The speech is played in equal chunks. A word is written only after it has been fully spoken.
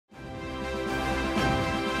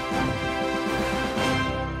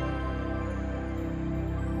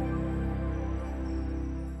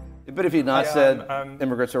But if you'd not said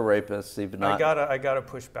immigrants are rapists, you've not. I gotta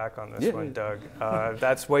push back on this one, Doug.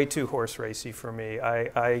 That's way too horse racy for me.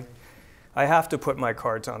 I have to put my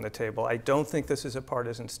cards on the table. I don't think this is a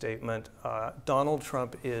partisan statement. Donald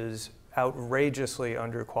Trump is outrageously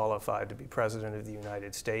underqualified to be president of the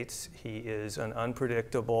United States. He is an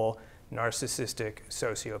unpredictable, narcissistic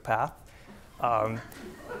sociopath.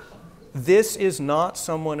 This is not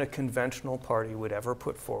someone a conventional party would ever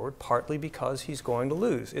put forward, partly because he's going to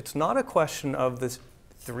lose. It's not a question of the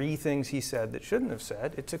 3 things he said that shouldn't have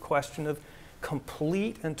said. It's a question of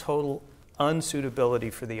complete and total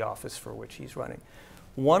unsuitability for the office for which he's running.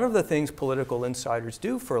 One of the things political insiders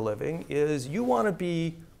do for a living is you want to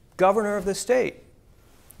be governor of the state.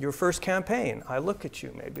 Your first campaign, I look at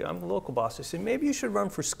you, maybe I'm the local boss, I say, maybe you should run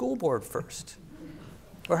for school board first.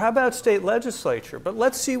 Or how about state legislature? But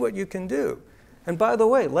let's see what you can do. And by the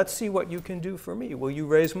way, let's see what you can do for me. Will you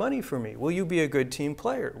raise money for me? Will you be a good team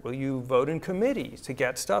player? Will you vote in committees to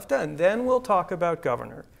get stuff done? Then we'll talk about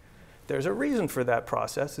governor. There's a reason for that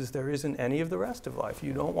process, as there isn't any of the rest of life.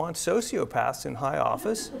 You don't want sociopaths in high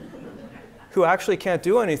office who actually can't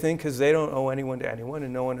do anything because they don't owe anyone to anyone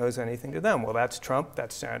and no one owes anything to them. Well, that's Trump,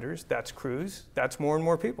 that's Sanders, that's Cruz, that's more and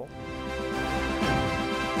more people.